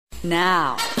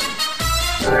now.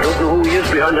 I don't know who he is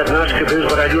behind that mask of his,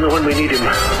 but I do know when we need him.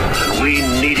 And we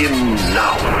need him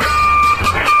now.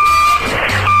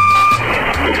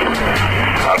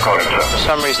 I'll call him, sir. For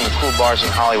some reason, the cool bars in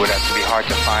Hollywood have to be hard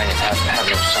to find and have to have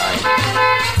no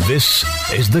sign. This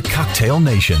is the Cocktail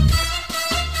Nation.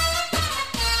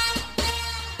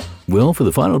 Well, for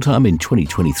the final time in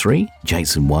 2023,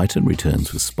 Jason Whiten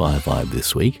returns with Spyvibe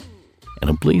this week. And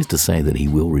I'm pleased to say that he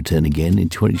will return again in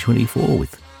 2024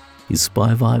 with his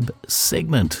Spyvibe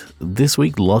segment. This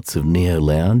week, lots of Neo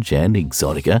Lounge and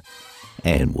Exotica.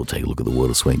 And we'll take a look at the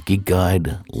Water Swank Gig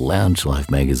Guide, Lounge Life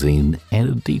magazine, and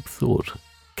a deep thought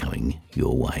coming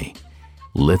your way.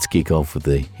 Let's kick off with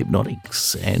the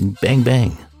Hypnotics and Bang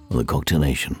Bang on the Cocktail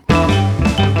Nation.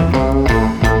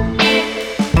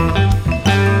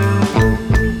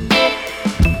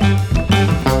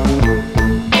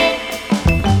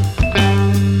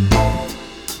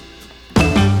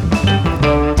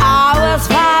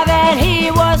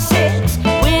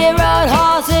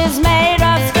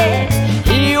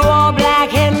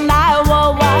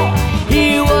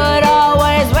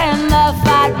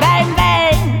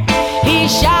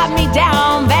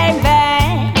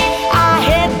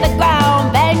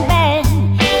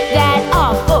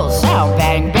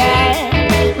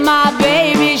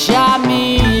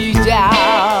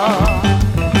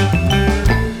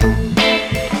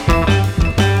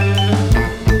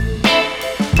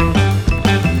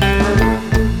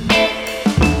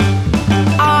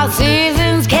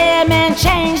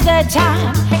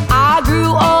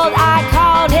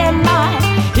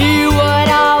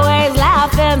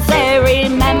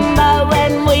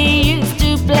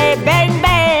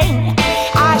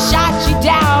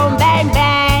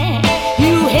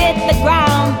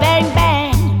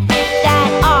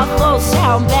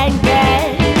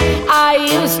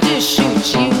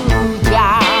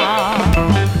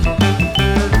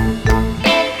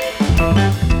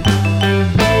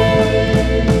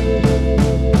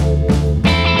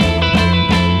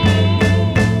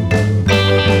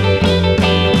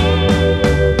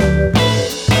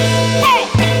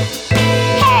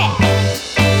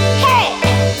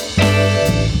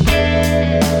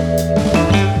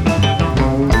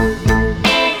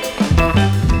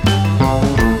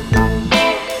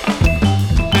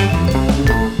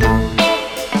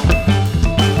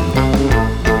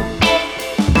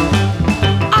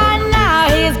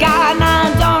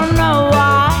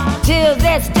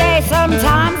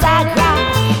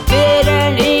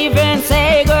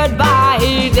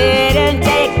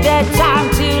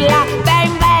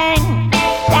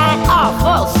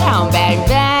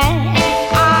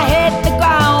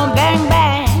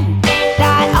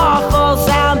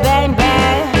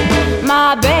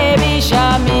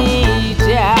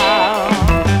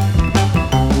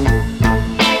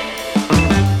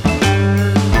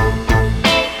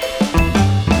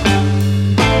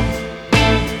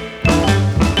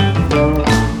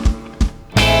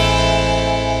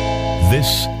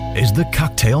 This is the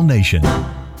Cocktail Nation.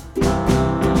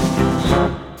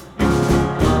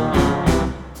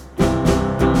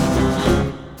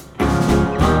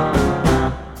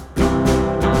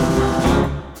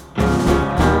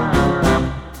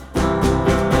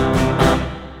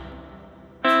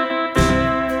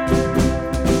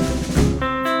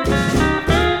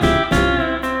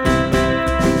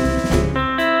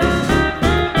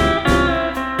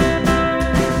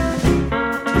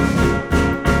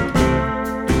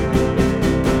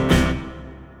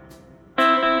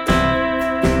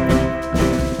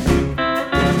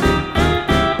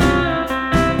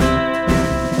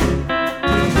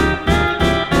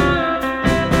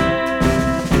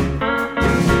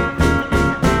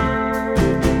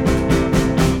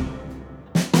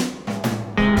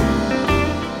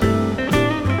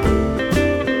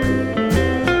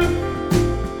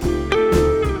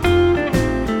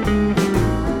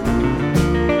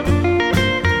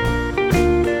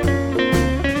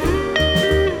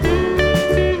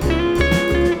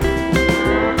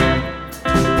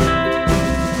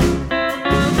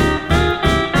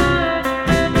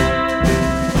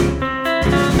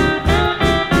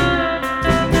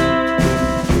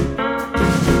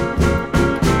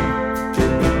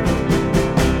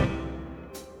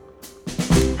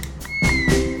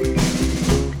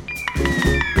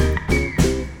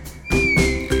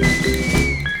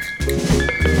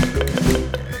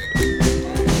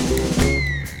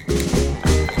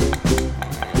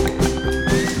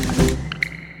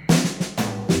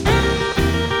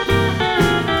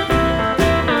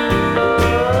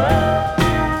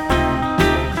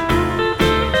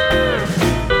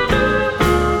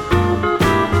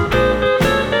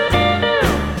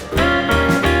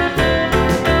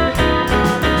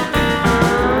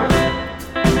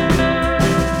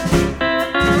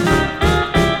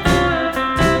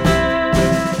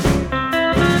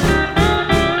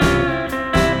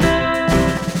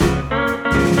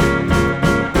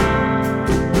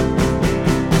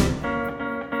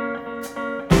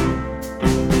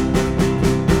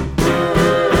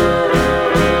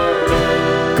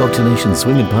 Cocktail Nation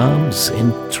Swinging Palms,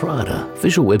 Entrada.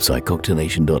 Official website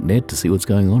cocktailnation.net to see what's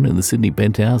going on in the Sydney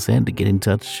penthouse and to get in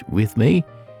touch with me.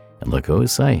 And like I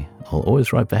always say, I'll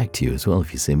always write back to you as well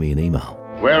if you send me an email.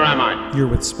 Where am I? You're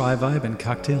with Spyvibe and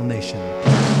Cocktail Nation.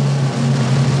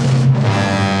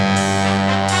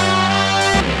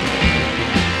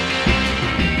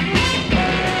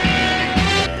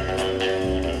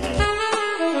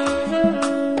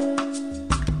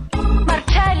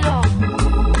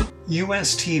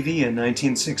 US TV in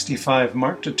 1965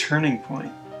 marked a turning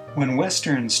point when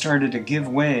Westerns started to give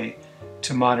way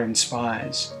to modern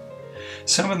spies.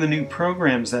 Some of the new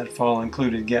programs that fall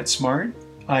included Get Smart,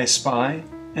 I Spy,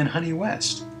 and Honey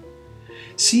West.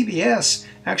 CBS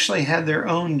actually had their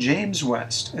own James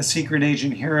West, a secret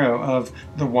agent hero of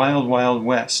The Wild Wild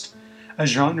West, a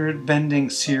genre-bending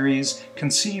series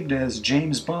conceived as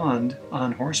James Bond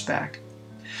on horseback.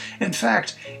 In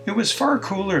fact, it was far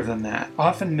cooler than that,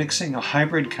 often mixing a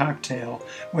hybrid cocktail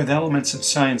with elements of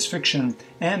science fiction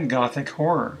and gothic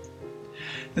horror.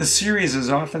 The series is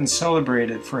often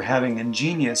celebrated for having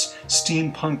ingenious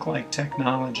steampunk-like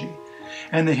technology,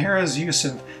 and the hero's use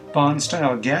of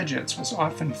Bond-style gadgets was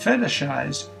often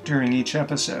fetishized during each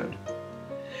episode.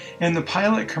 In the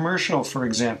pilot commercial, for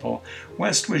example,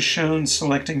 West was shown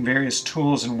selecting various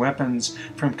tools and weapons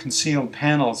from concealed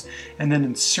panels and then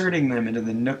inserting them into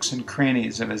the nooks and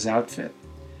crannies of his outfit.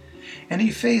 And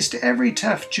he faced every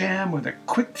tough jam with a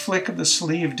quick flick of the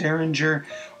sleeve derringer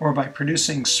or by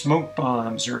producing smoke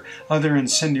bombs or other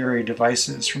incendiary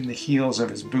devices from the heels of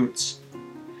his boots.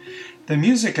 The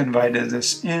music invited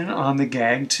us in on the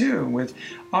gag too, with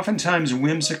oftentimes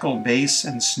whimsical bass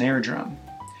and snare drum.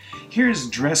 Here's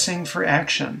Dressing for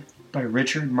Action by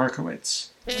Richard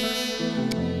Markowitz.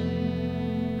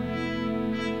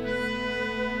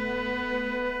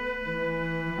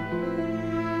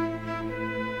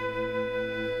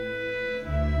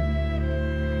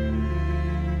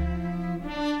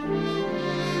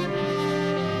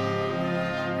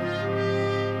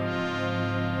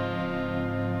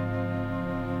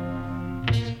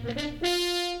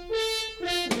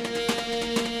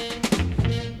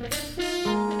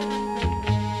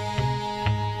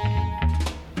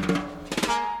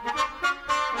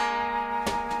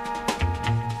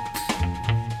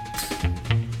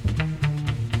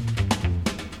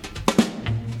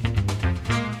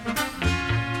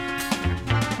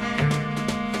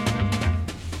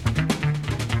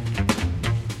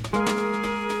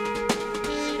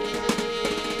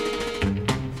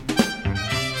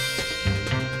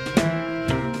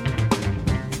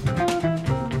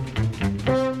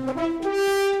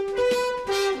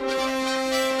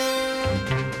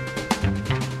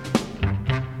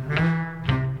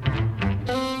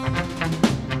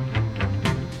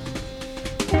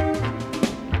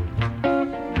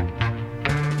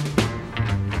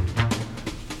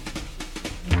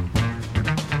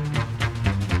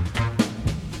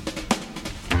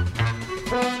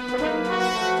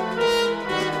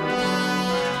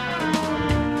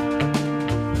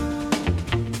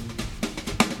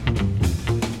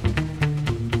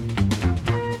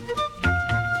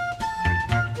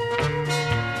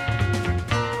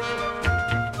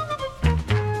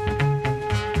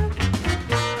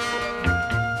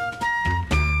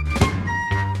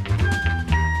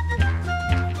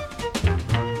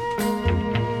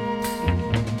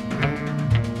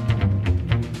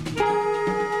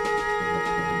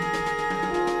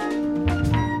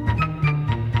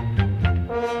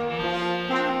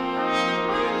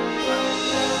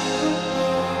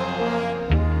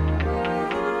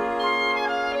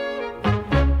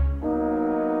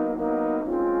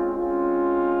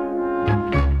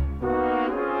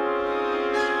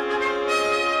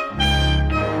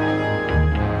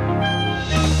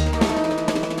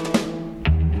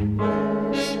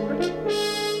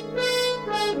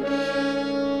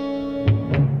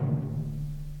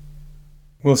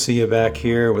 We'll see you back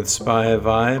here with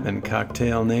Spyvibe and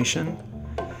Cocktail Nation.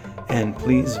 And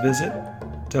please visit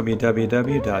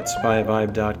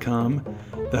www.spyvibe.com,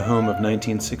 the home of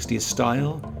 1960s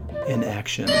style in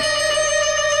action.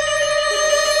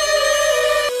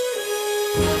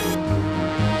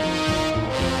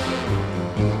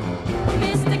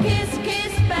 Mr. Kiss,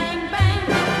 Kiss, Bang, Bang.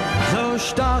 So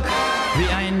stark wie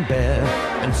ein Bär,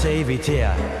 ein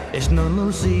Servitär ist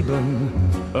 007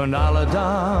 und alle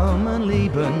Damen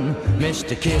lieben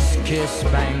Mr. Kiss, Kiss,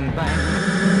 Bang, Bang.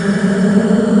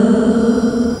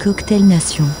 Cocktail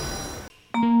Nation.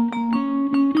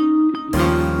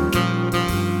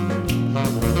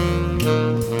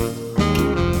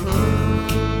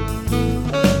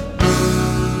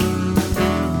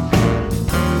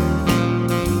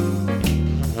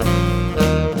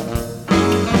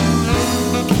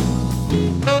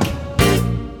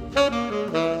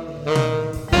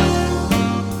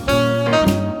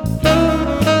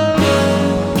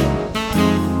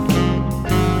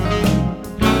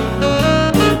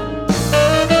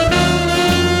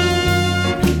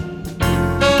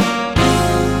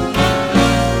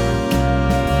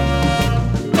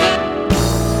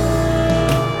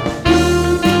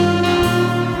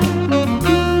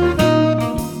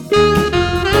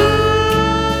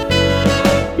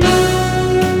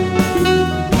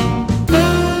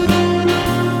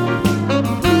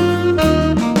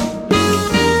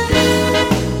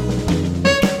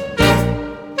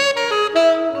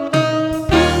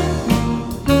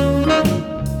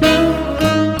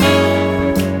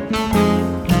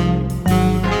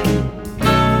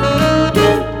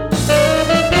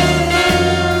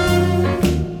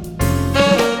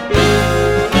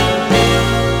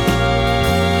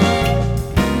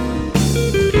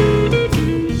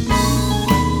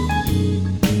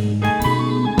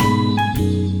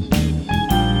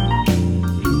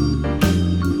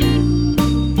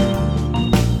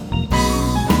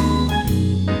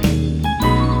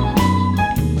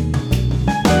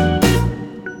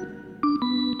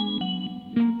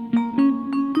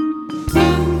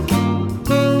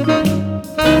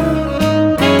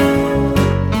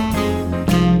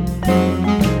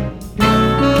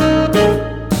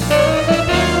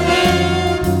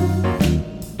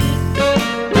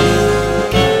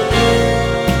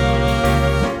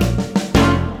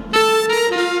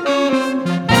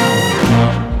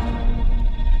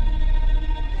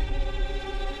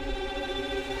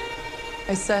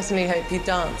 I certainly hope you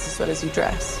dance as well as you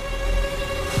dress.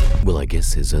 Well, I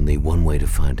guess there's only one way to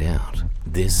find out.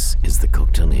 This is the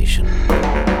Cocktail Nation.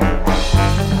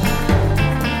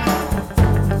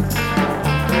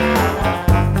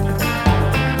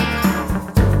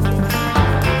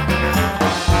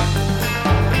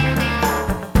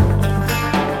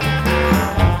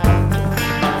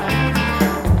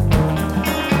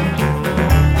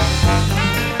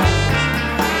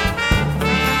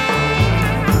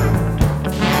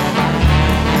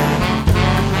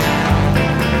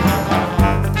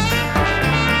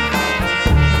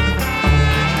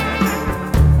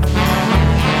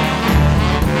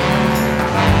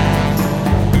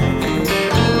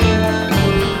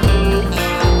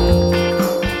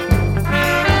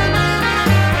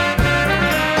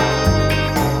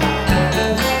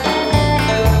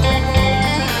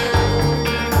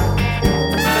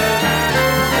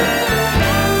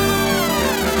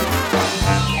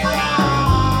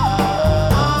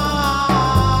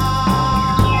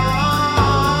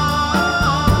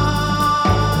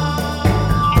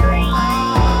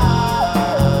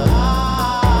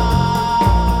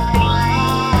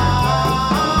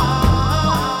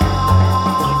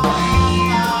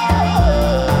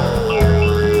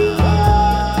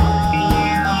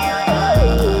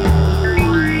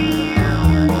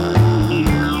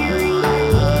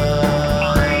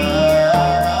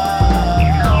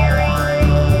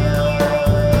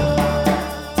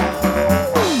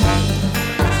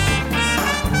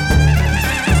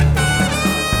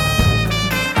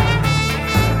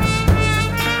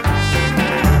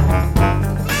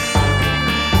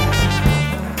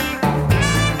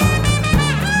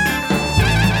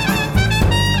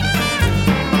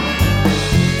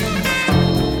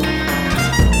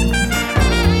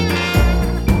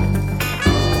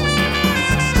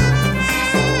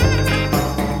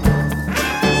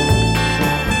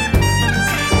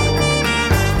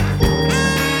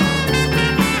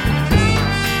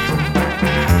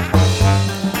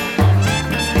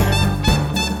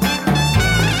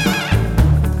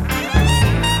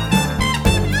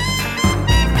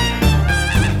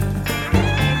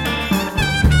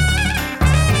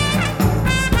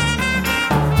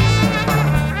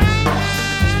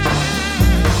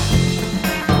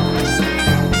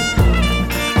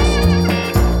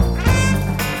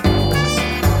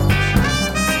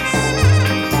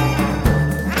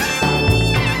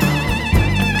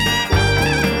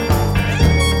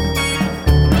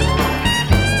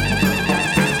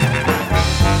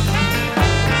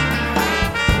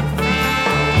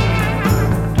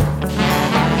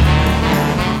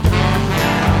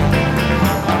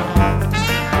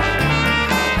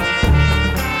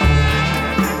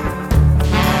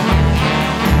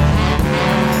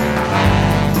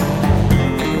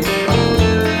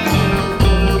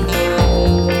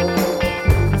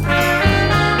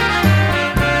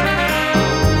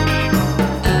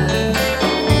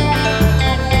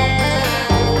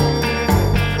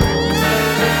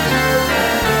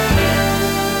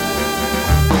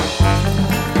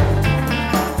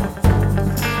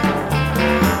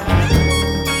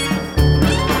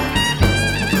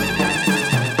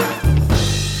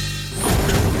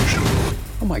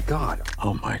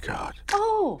 Oh my God.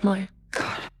 Oh my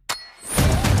God.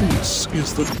 This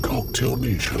is the Cocktail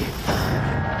Nation.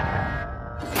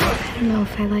 I don't know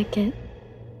if I like it.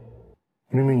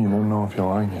 What do you mean you don't know if you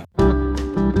like it?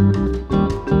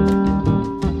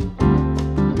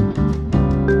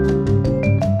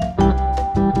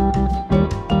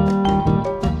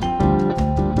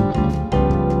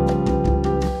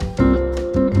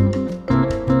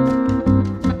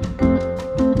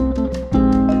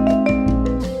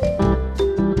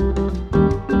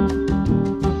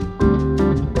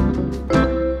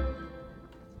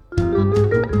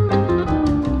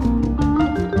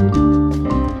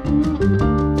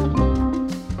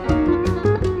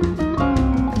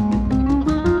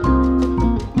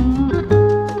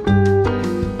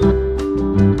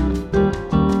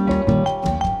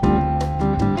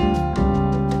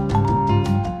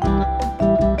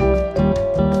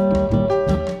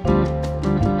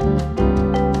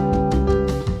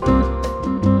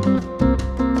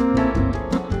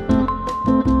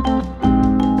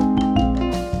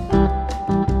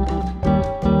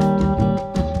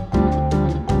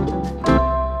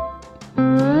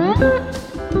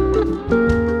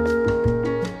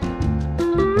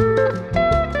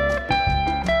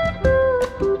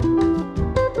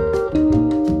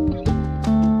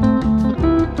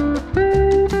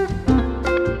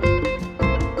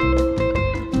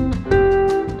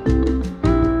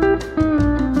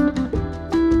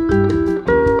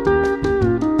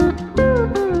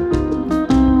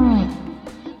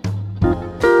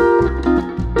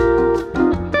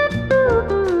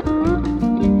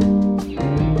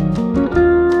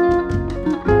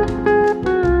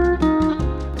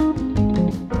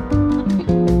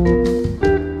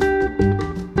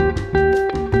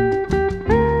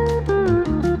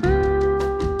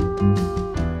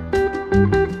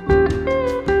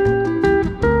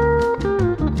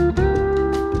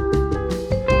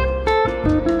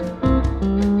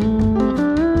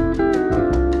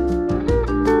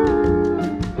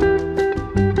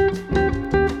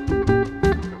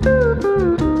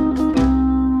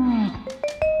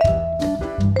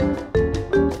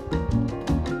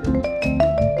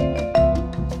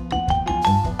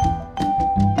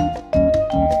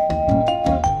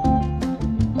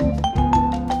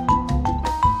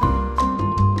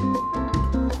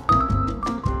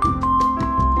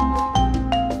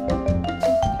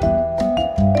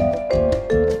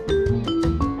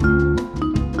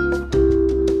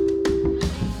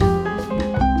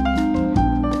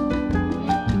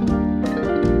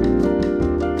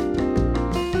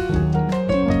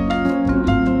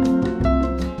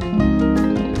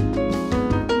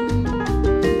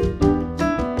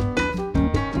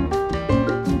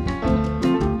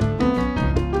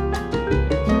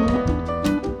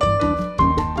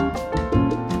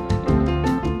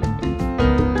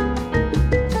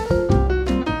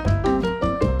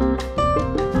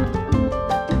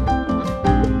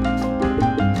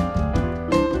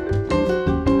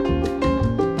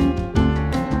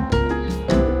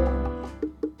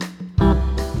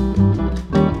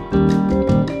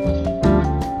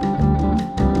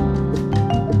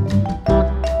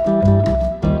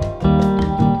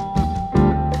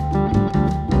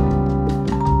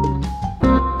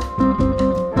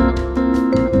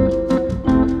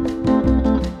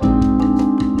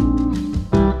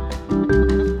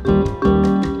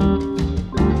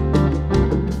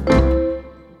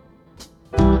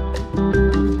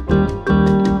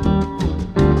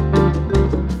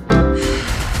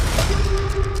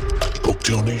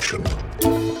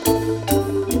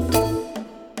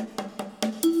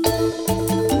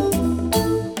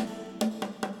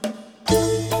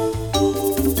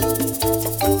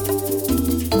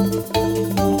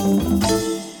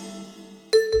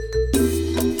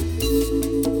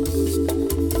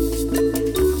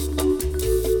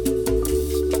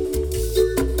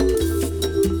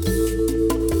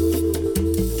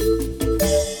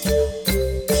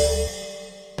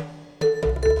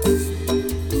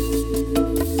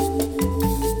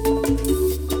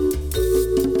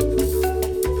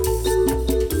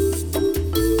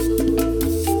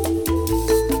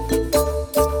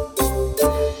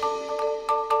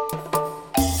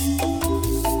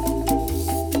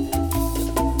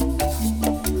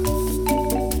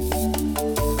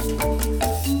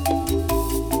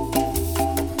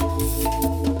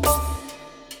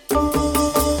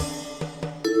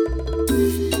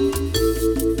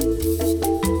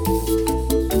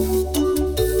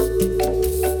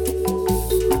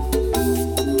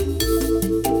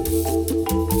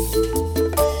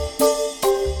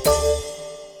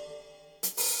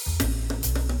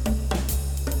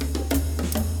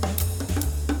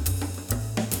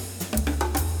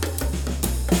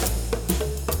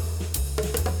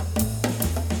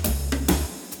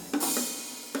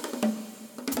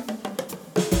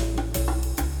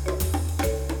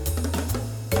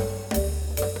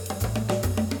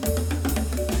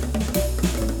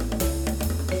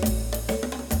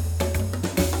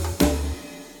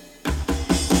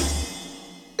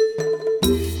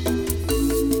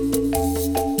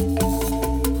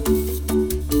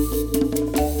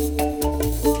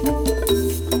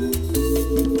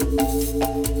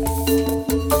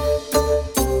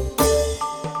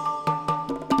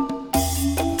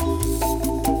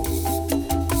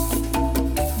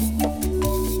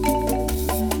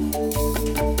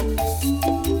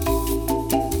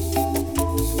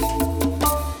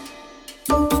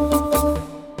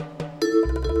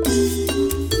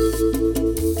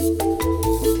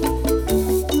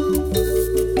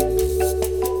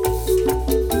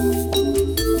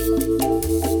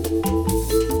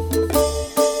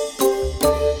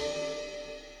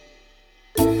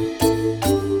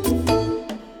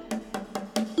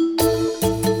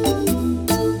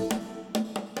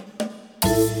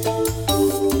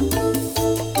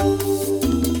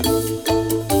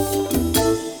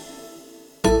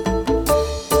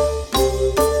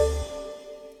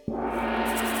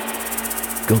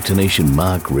 Cocktail Nation,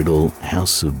 Mark Riddle,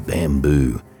 House of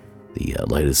Bamboo. The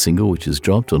latest single, which has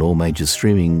dropped on all major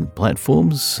streaming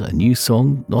platforms. A new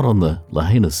song, not on the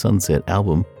Lahaina Sunset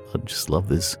album. I just love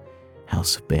this.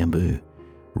 House of Bamboo.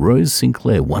 Rose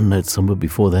Sinclair, One Note Summer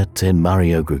before that, and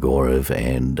Mario Grigorov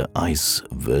and Ice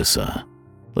Versa.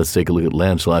 Let's take a look at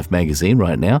Lounge Life magazine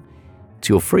right now. It's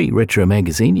your free retro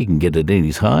magazine. You can get it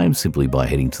any time simply by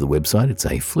heading to the website. It's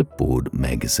a flipboard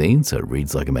magazine, so it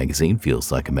reads like a magazine,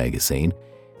 feels like a magazine.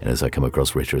 And as I come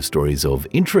across retro stories of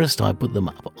interest, I put them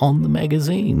up on the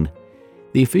magazine.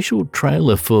 The official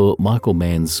trailer for Michael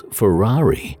Mann's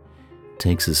Ferrari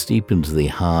takes us deep into the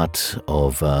heart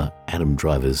of Adam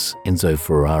Driver's Enzo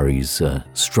Ferrari's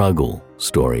struggle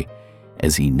story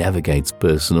as he navigates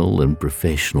personal and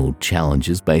professional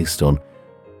challenges based on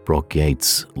Brock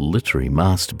Yates' literary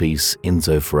masterpiece,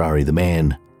 Enzo Ferrari, the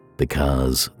man, the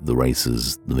cars, the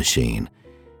races, the machine.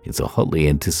 It's a hotly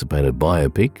anticipated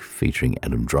biopic featuring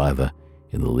Adam Driver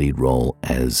in the lead role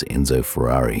as Enzo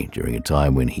Ferrari during a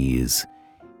time when he is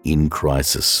in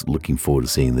crisis. Looking forward to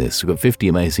seeing this. We've got 50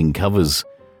 amazing covers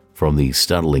from the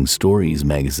Startling Stories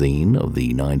magazine of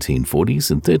the 1940s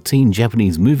and 13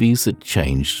 Japanese movies that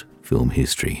changed film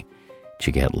history.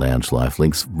 Check out Lounge Life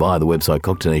links via the website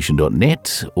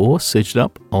cocktailnation.net or search it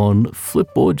up on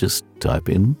Flipboard. Just type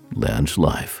in Lounge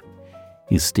Life.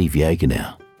 Here's Steve Yeager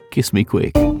now. Kiss Me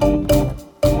Quick.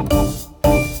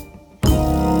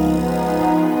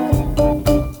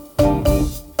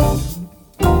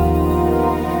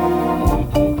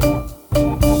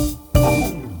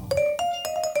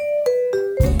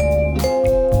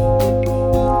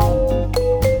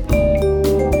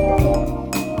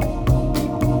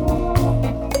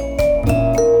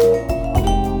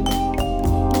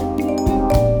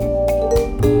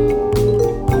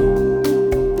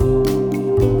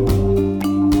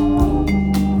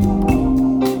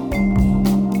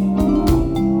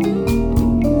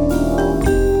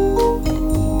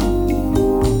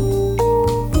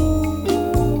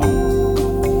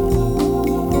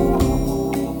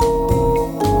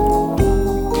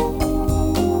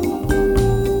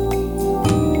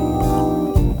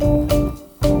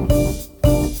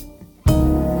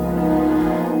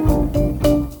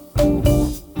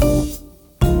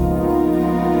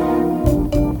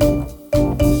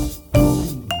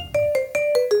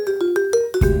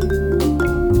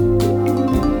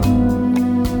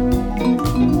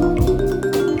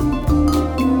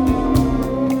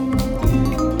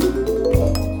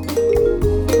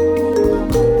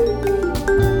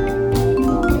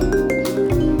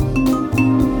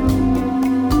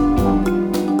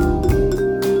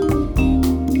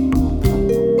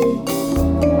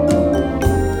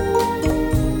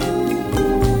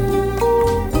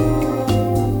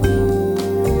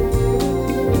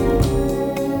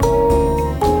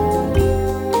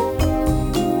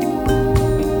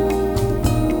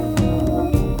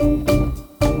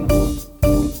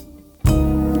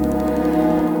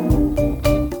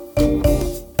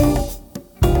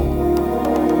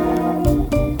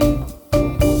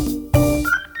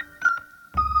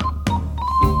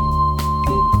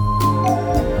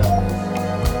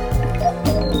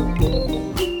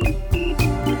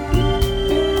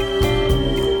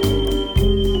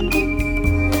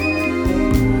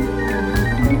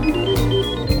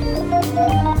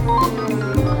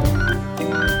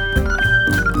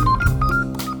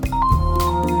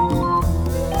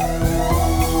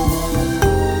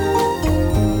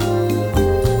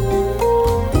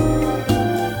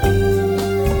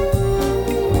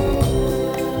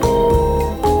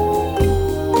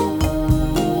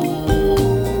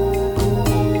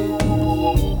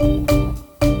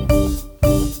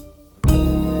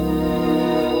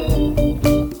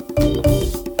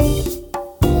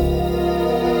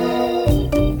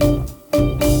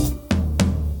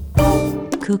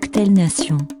 Cocktail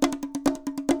Nation.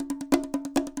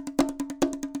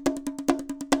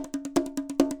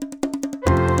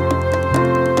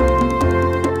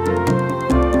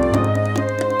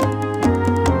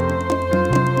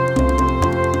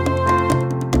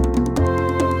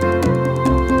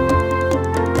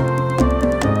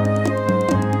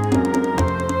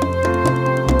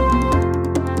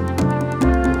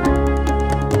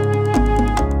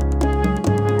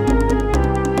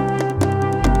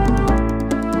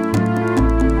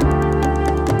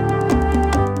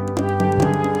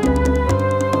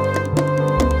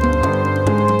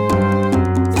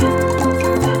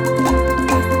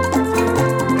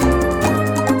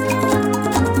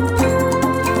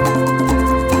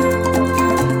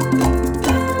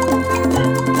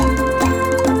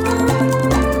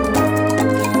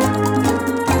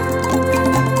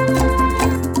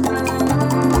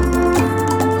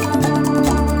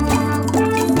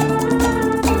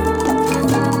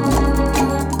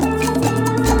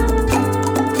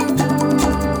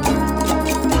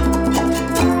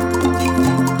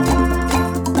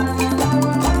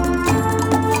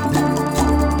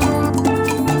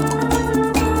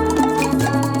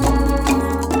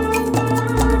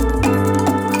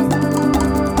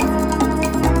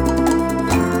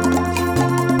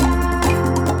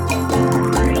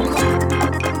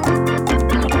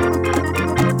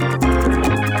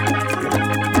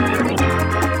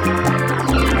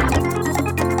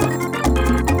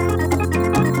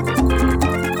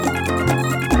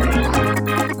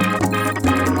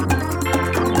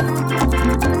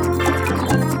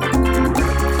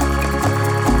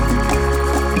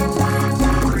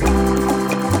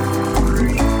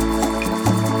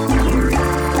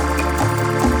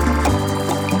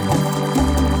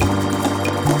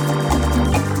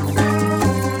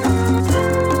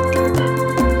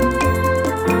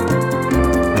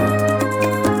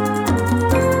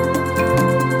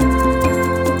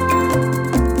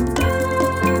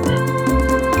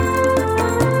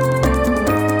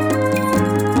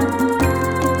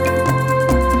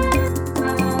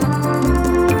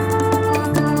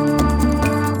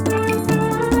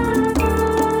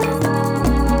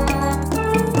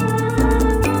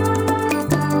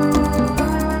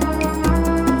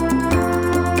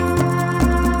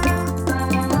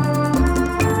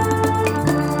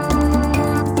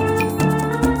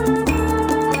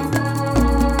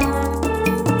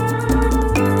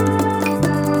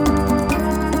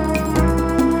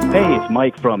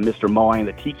 Mike from Mr. Moai and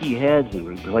the Tiki Heads, and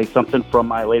we're going to play something from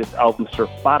my latest album,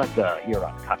 Surfotica, here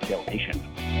on Cocktail Nation.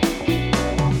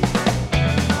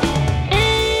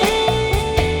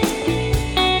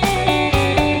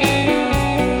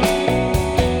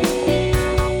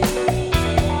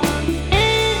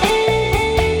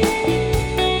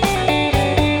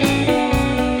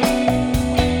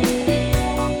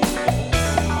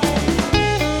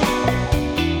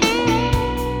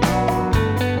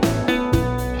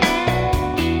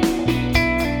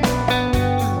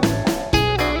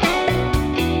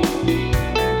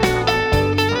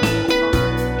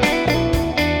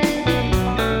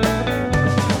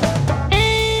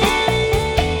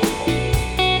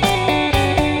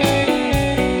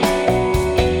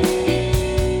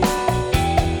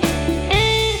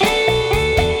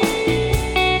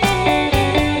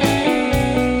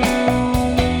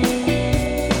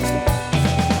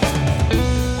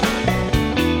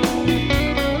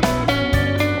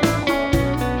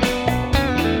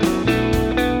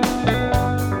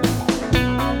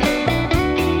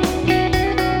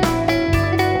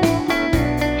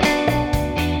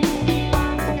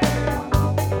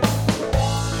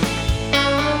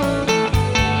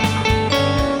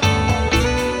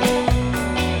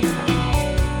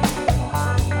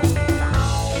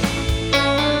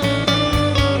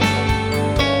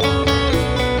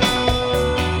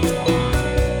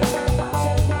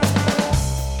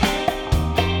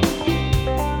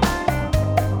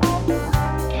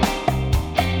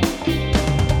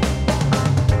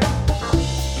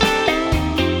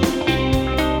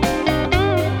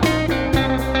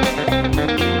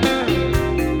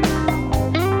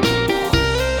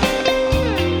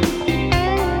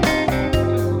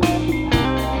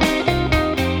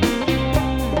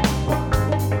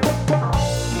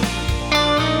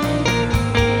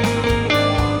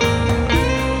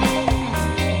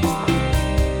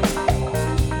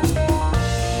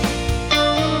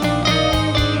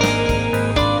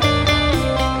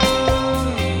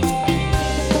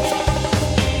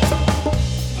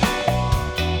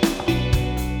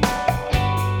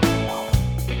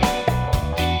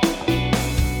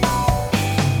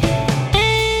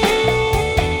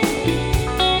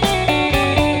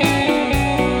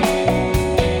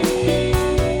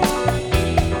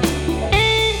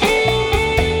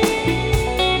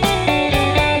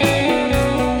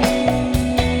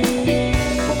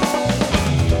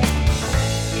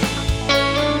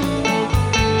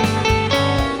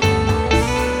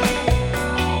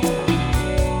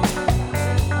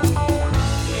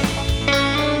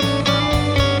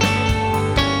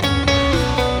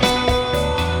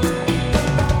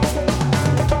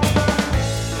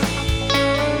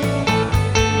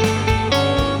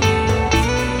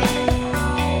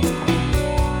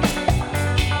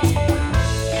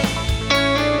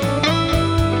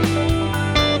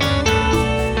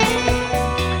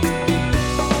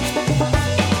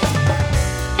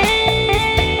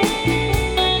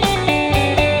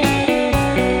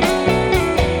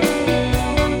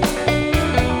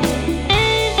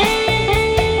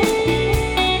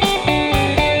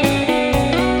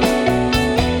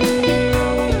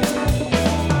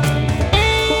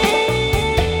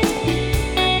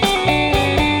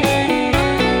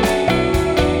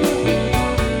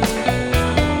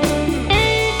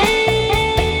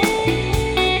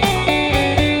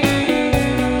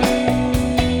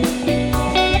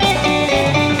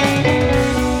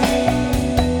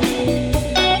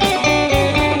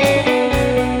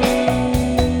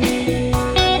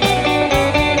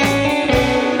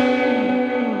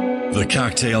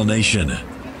 Cocktail Nation.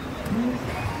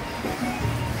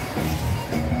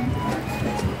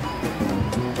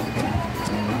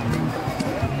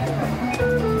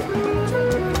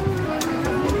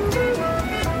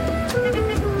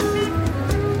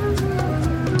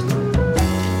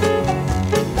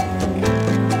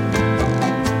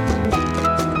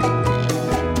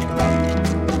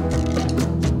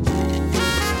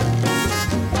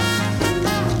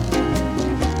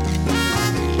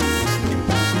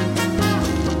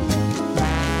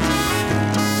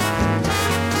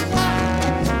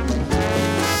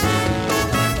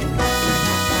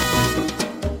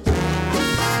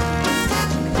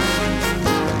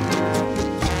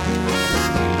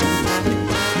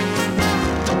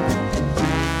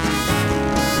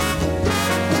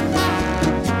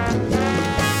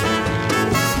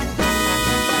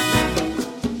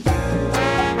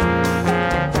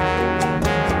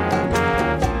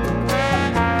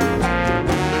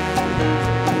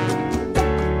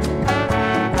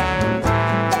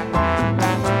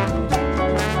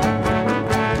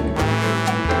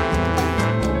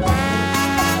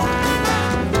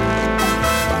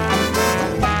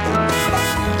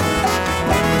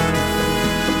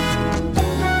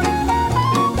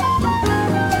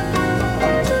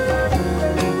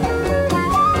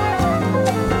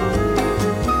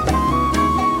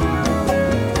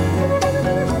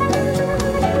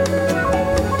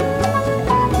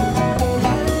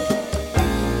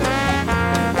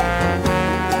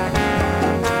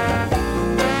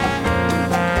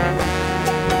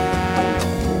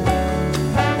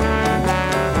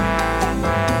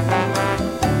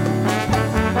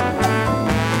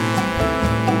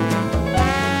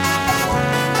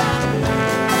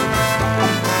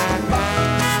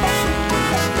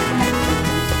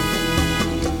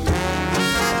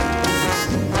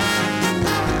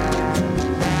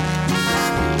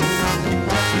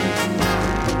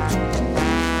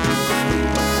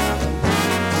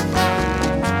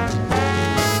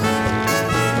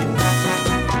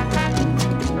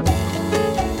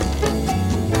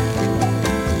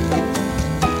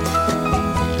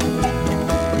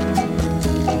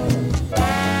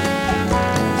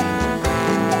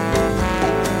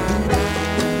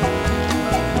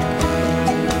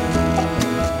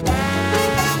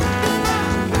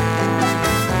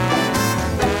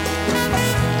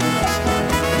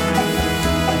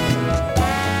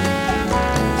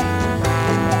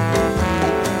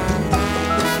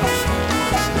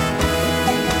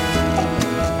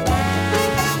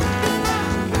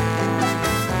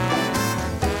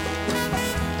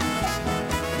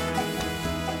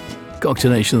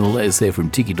 Cocktail Nation, the latest there from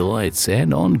Tiki Delights,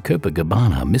 and on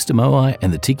Copacabana, Mr. Moai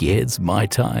and the Tiki Heads, Mai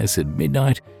Tais at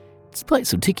midnight. Let's play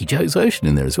some Tiki Joe's Ocean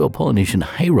in there as well, Polynesian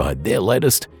Hayride, their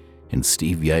latest, and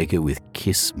Steve Yeager with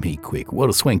Kiss Me Quick. What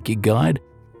a swank gig guide.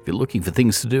 If you're looking for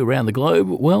things to do around the globe,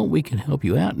 well, we can help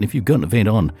you out, and if you've got an event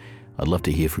on, I'd love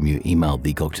to hear from you. Email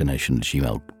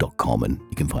thecocktailnation@gmail.com, and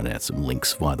you can find out some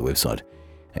links via the website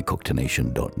at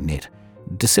cocktailnation.net.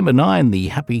 December 9, the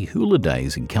Happy Hula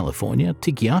Days in California.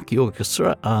 Tikiaki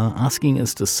Orchestra are asking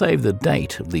us to save the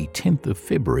date of the 10th of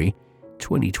February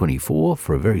 2024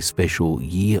 for a very special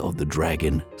Year of the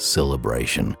Dragon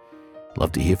celebration.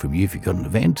 Love to hear from you if you've got an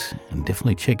event, and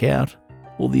definitely check out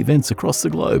all the events across the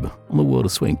globe on the World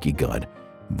of Swank Gig Guide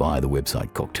via the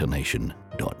website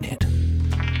cocktailnation.net.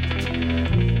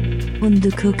 On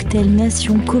the Cocktail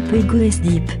Nation Cope goes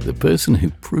deep. The person who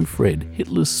proofread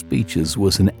Hitler's speeches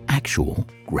was an actual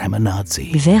grammar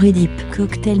Nazi. Very deep.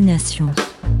 Cocktail Nation.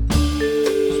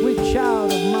 Sweet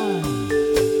child of mine.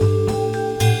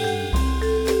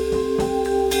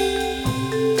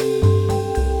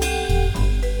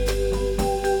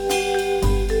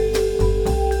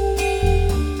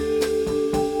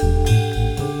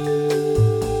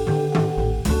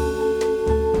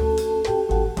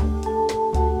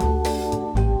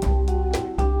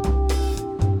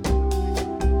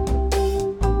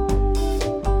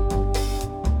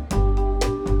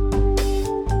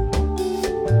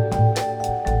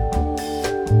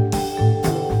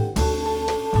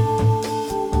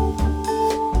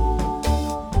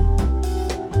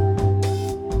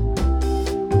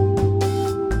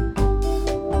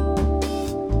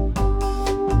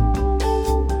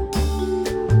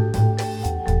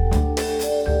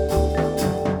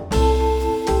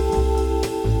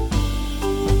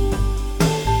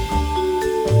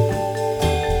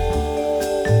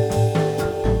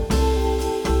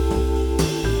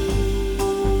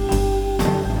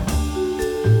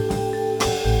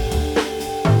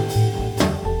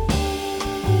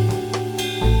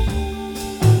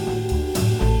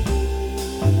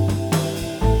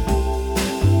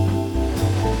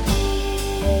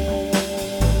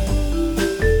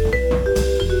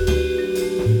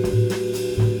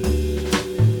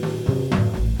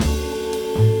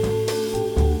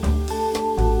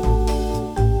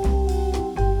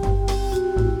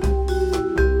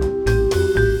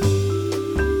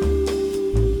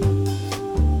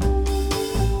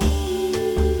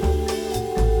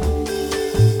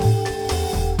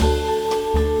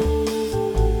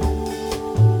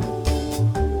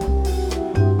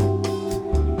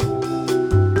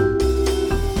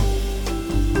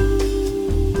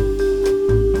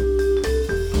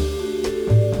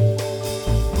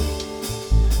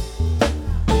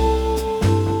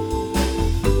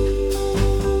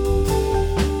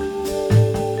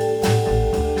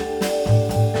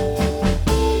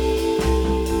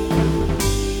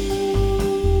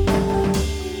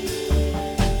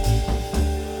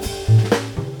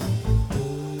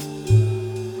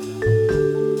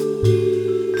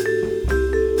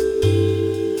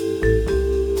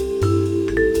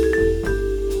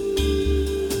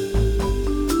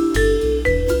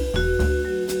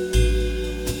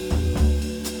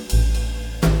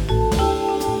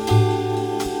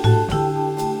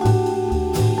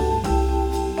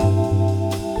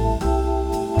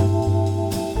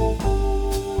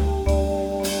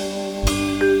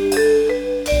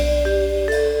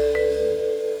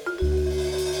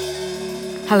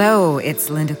 Hello, it's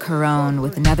Linda Carone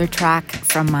with another track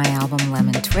from my album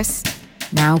Lemon Twist,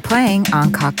 now playing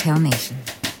on Cocktail Nation.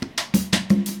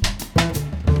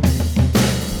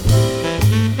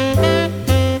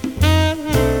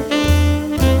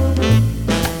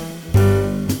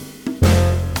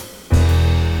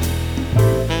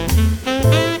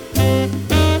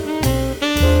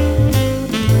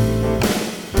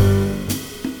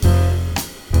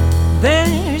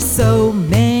 There's so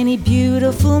many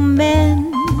beautiful men,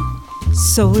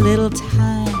 so little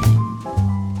time.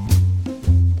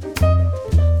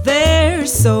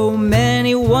 There's so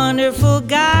many wonderful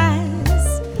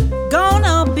guys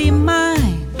gonna be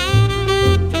mine.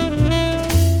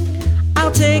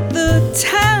 I'll take the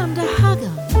time to hug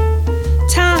 'em,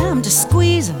 time to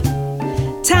squeeze 'em,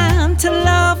 time to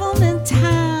love 'em, and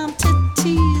time to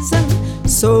tease 'em.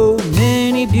 So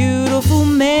many beautiful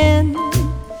men,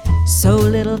 so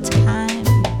little time.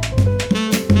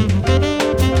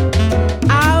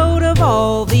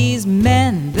 All these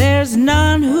men, there's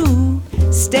none who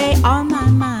stay on my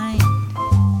mind.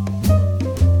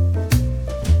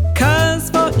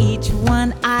 'Cause for each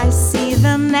one I see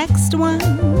the next one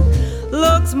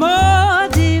looks more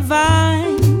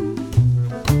divine.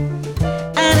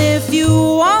 And if you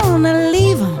wanna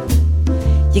leave 'em,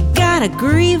 gotta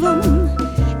grieve 'em.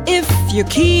 If you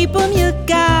keep 'em, you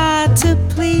got to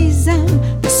please 'em.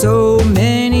 So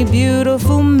many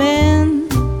beautiful men,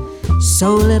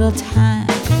 so little time.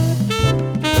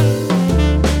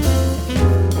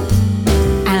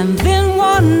 And then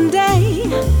one day,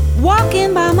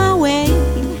 walking by my way,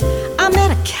 I met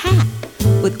a cat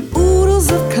with oodles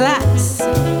of class.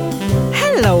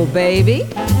 Hello, baby,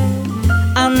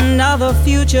 another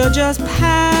future just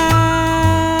passed.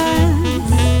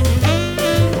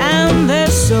 And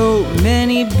there's so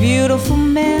many beautiful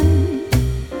men,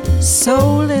 so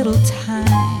little time.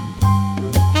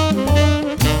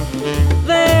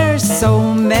 There's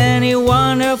so many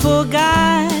wonderful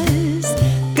guys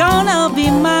gonna be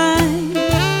mine.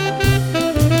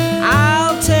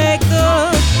 I'll take the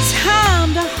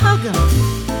time to hug 'em,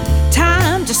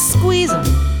 time to squeeze 'em,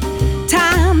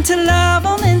 time to love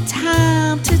 'em, and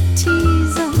time to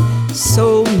tease 'em.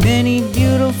 So many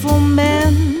beautiful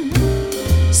men,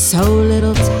 so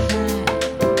little time.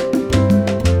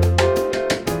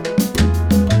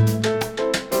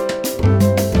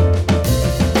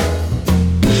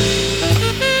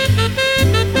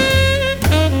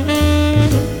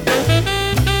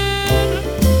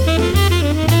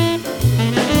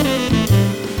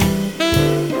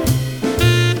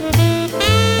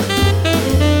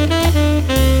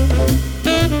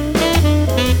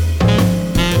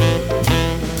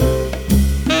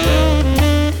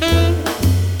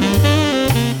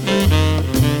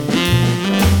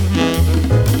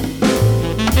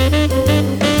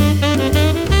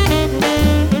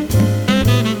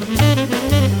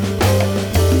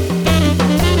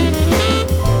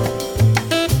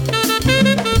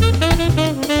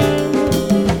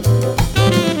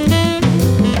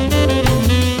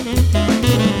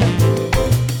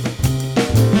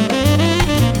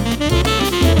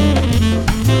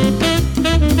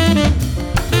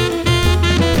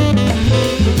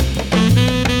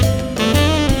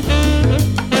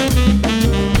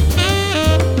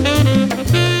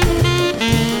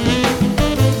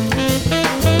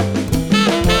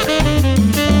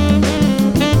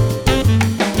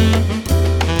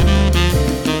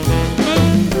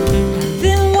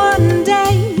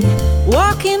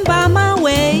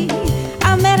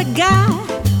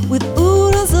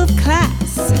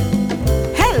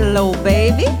 Hello,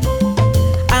 baby,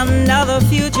 another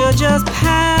future just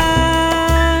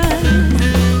passed.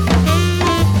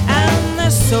 And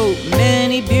there's so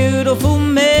many beautiful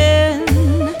men,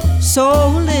 so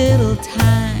little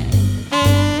time.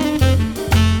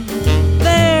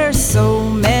 There's so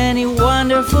many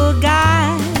wonderful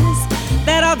guys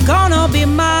that are gonna be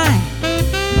mine.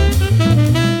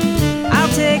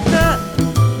 I'll take the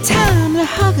time to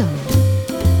hug 'em,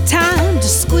 time to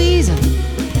squeeze 'em,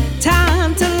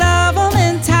 time to love 'em,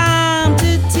 and time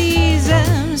to tease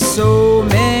 'em. So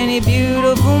many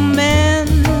beautiful men,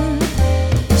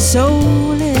 so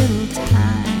little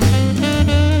time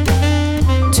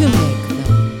to make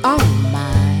them all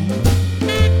mine.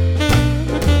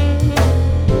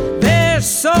 There's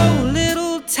so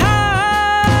little time.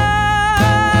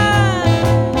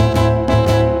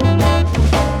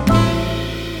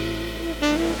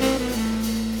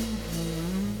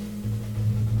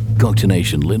 Cocktail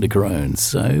Nation, Linda Carone,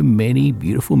 so many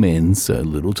beautiful men, so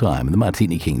little time. And the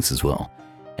Martini Kings as well.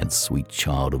 And Sweet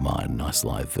Child of Mine, nice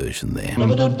live version there.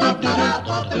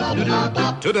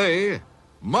 Today,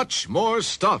 much more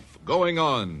stuff going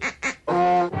on.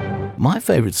 My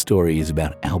favourite story is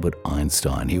about Albert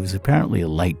Einstein. He was apparently a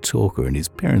late talker and his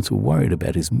parents were worried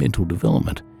about his mental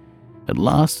development. At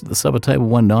last, at the supper table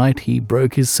one night, he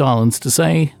broke his silence to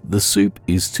say, "The soup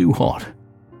is too hot."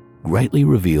 Greatly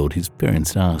revealed, his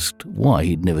parents asked why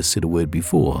he'd never said a word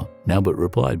before. Albert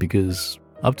replied because,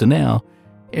 up to now,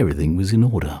 everything was in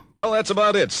order. Well, that's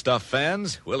about it, Stuff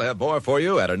fans. We'll have more for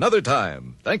you at another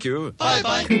time. Thank you.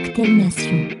 Bye-bye. Cocktail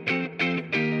Nation.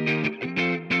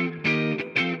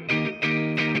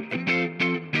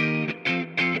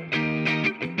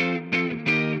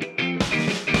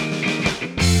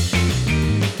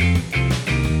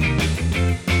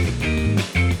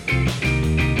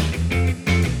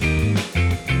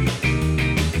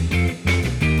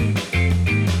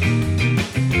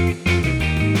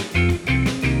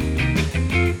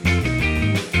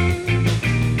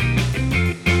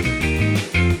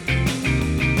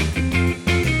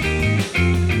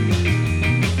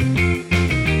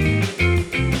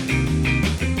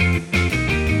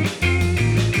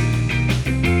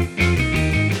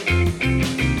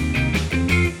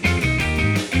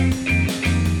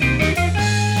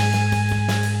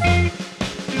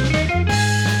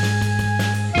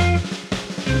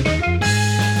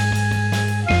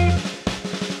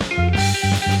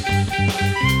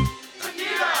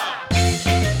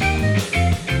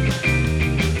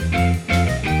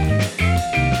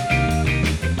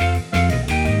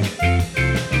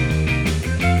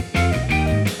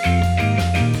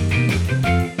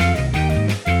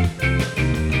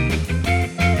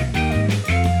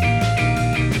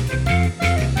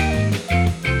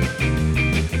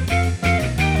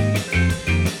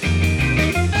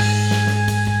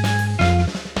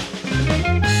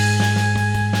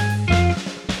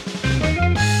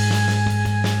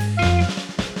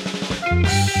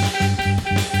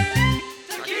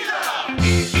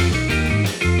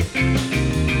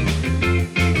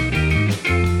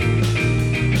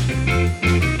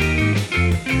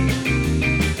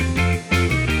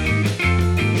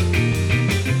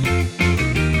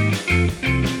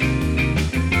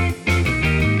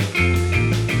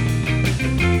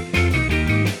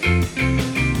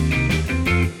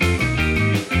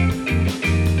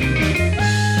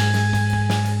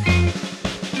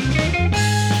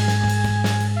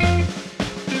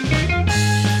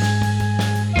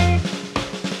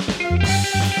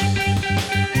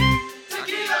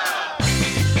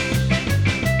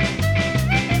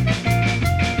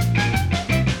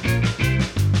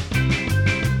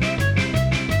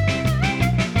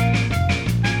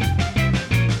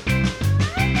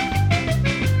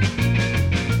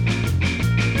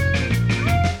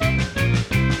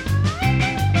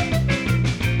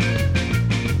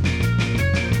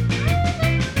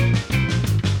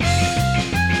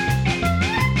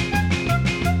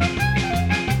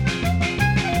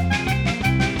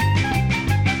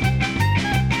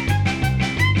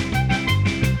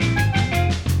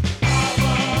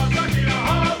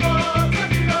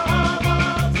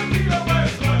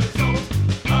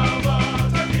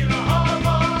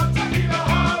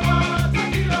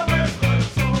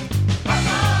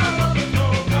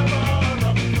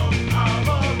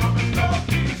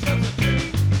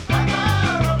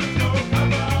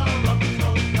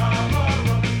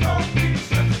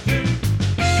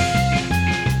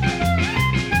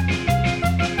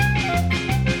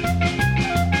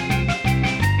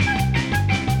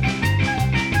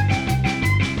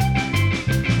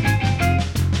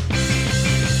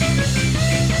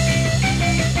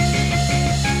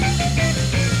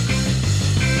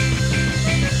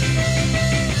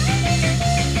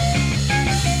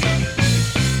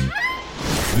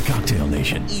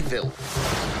 Nation. Evil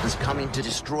is coming to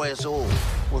destroy us all.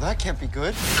 Well, that can't be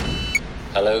good.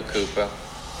 Hello, Cooper.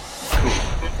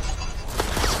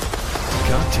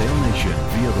 Cocktail Nation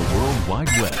via the World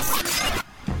Wide Web.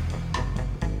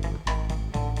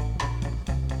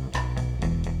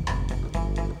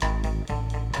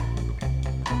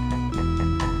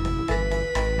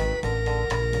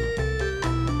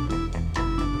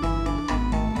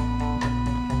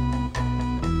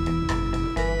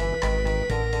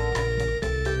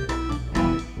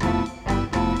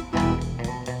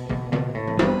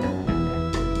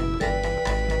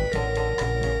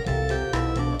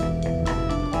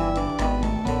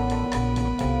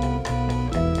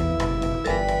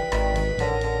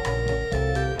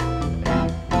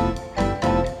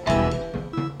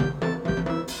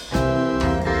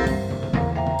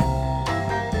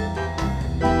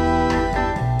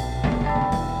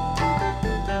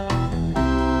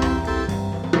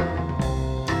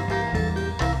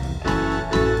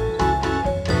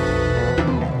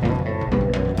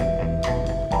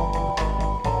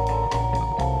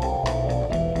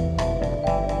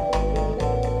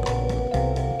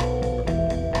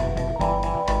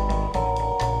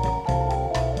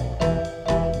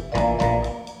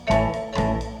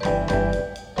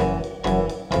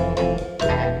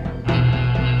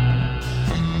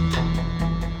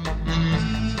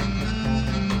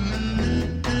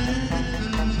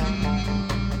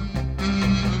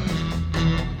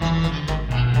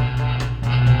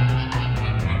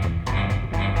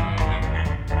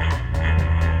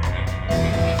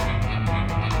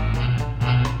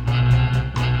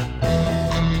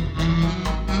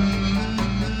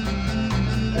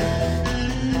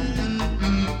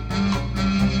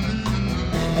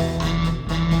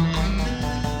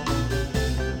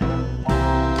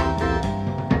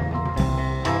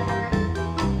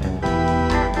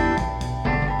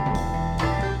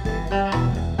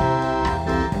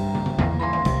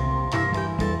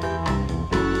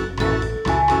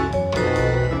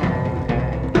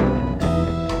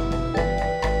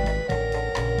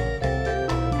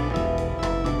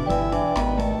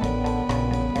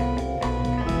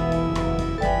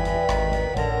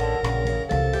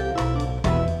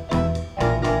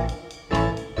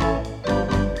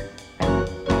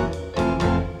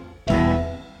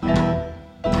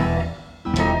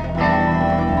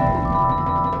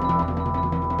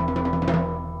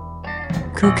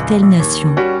 Cocktail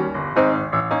Nation.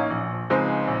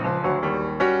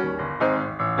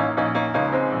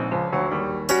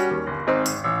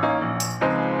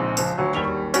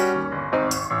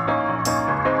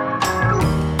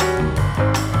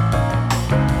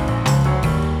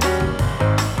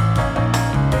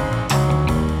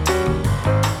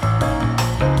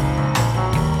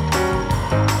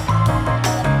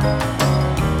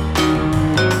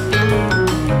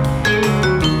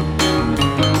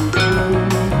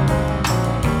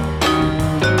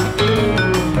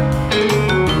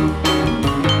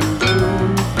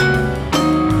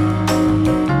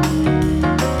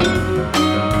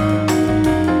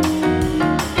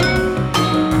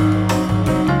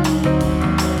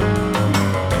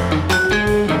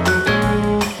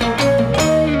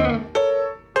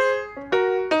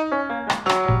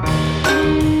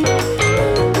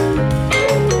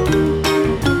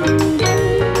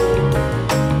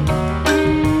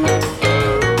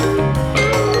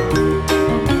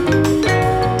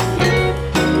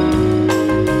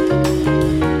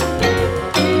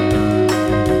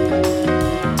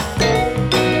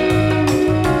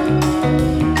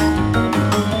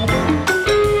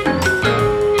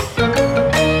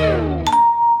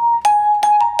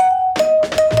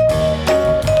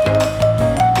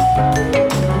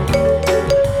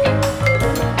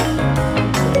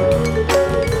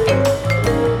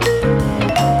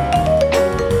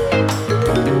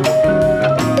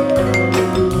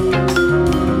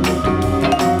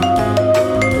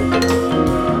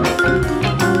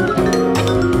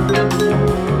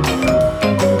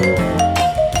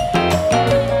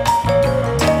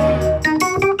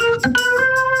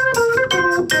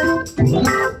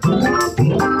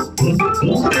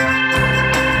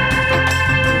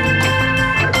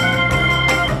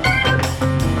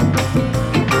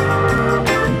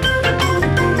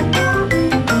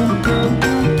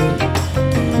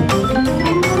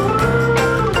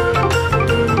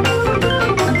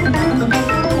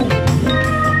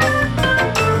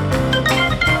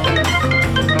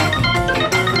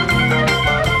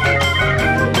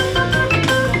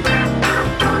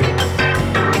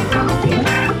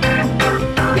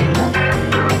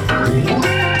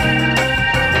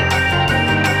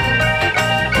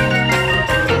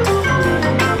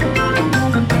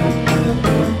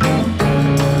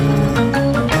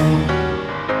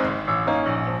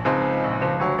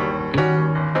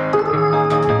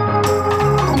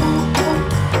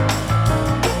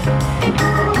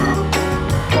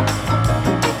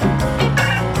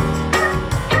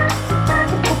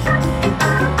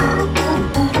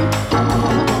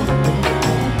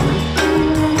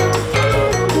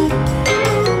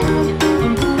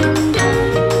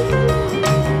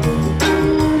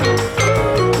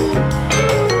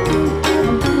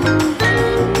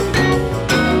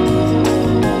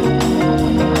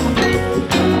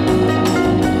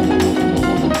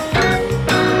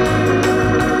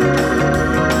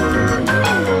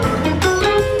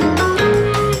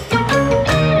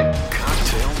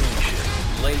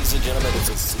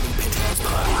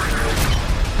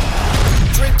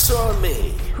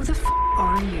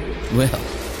 Well,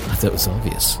 that was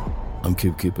obvious. I'm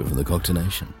Coop Cooper from the Cocktail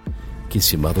Nation.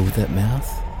 Kiss your mother with that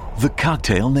mouth. The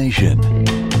Cocktail Nation.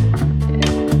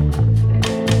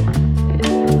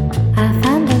 I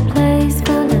found a place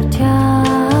full of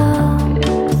charms,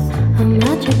 a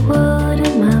magic wood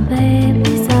in my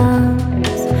baby's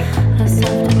arms, a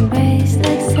soft embrace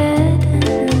like satin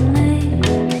and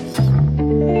lace.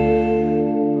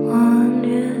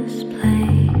 Wondrous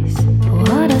place,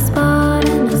 what a spot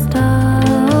in the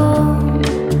storm,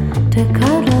 to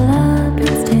cuddle up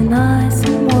and stay nice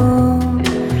and warm,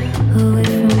 away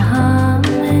from harm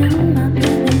in my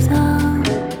baby's arms.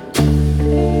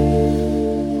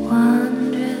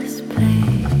 Wondrous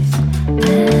place,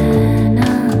 when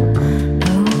I'm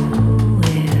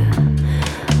nowhere,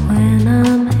 when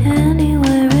I'm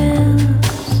anywhere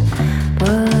else,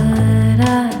 but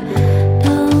I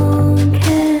don't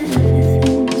care if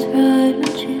everything's right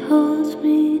when she holds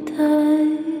me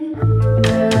tight.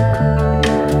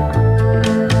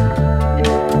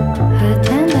 Her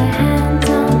tender hands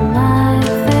on my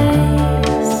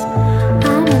face,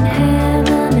 I'm in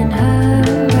heaven in her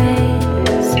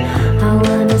embrace. I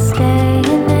wanna stay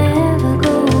and never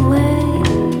go away.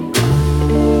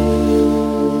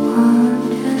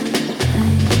 Wondrous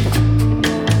place.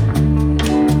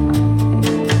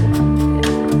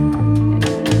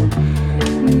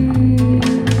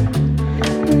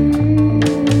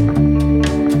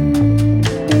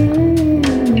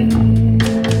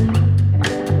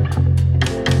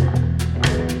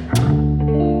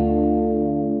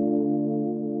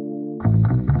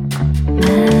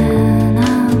 When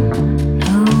I'm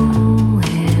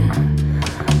nowhere,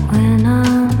 when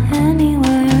I'm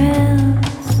anywhere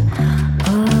else,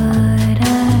 but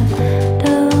I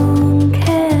don't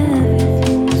care.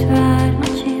 Everything's right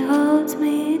when she holds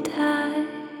me tight.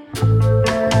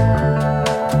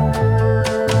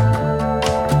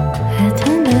 Her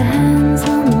tender hands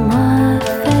on my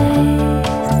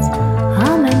face,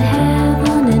 I'm in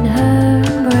heaven in her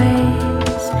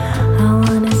embrace. I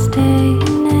wanna stay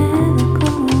and never go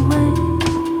away.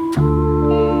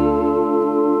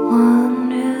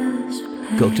 Wondrous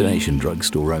place. Cocktail Nation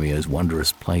Drugstore Romeo's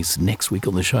Wondrous Place. Next week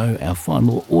on the show, our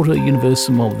final Auto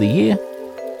Universum of the year.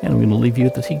 And I'm going to leave you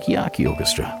with the Tikiaki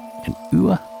Orchestra and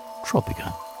Ua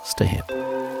Tropica. Stay happy.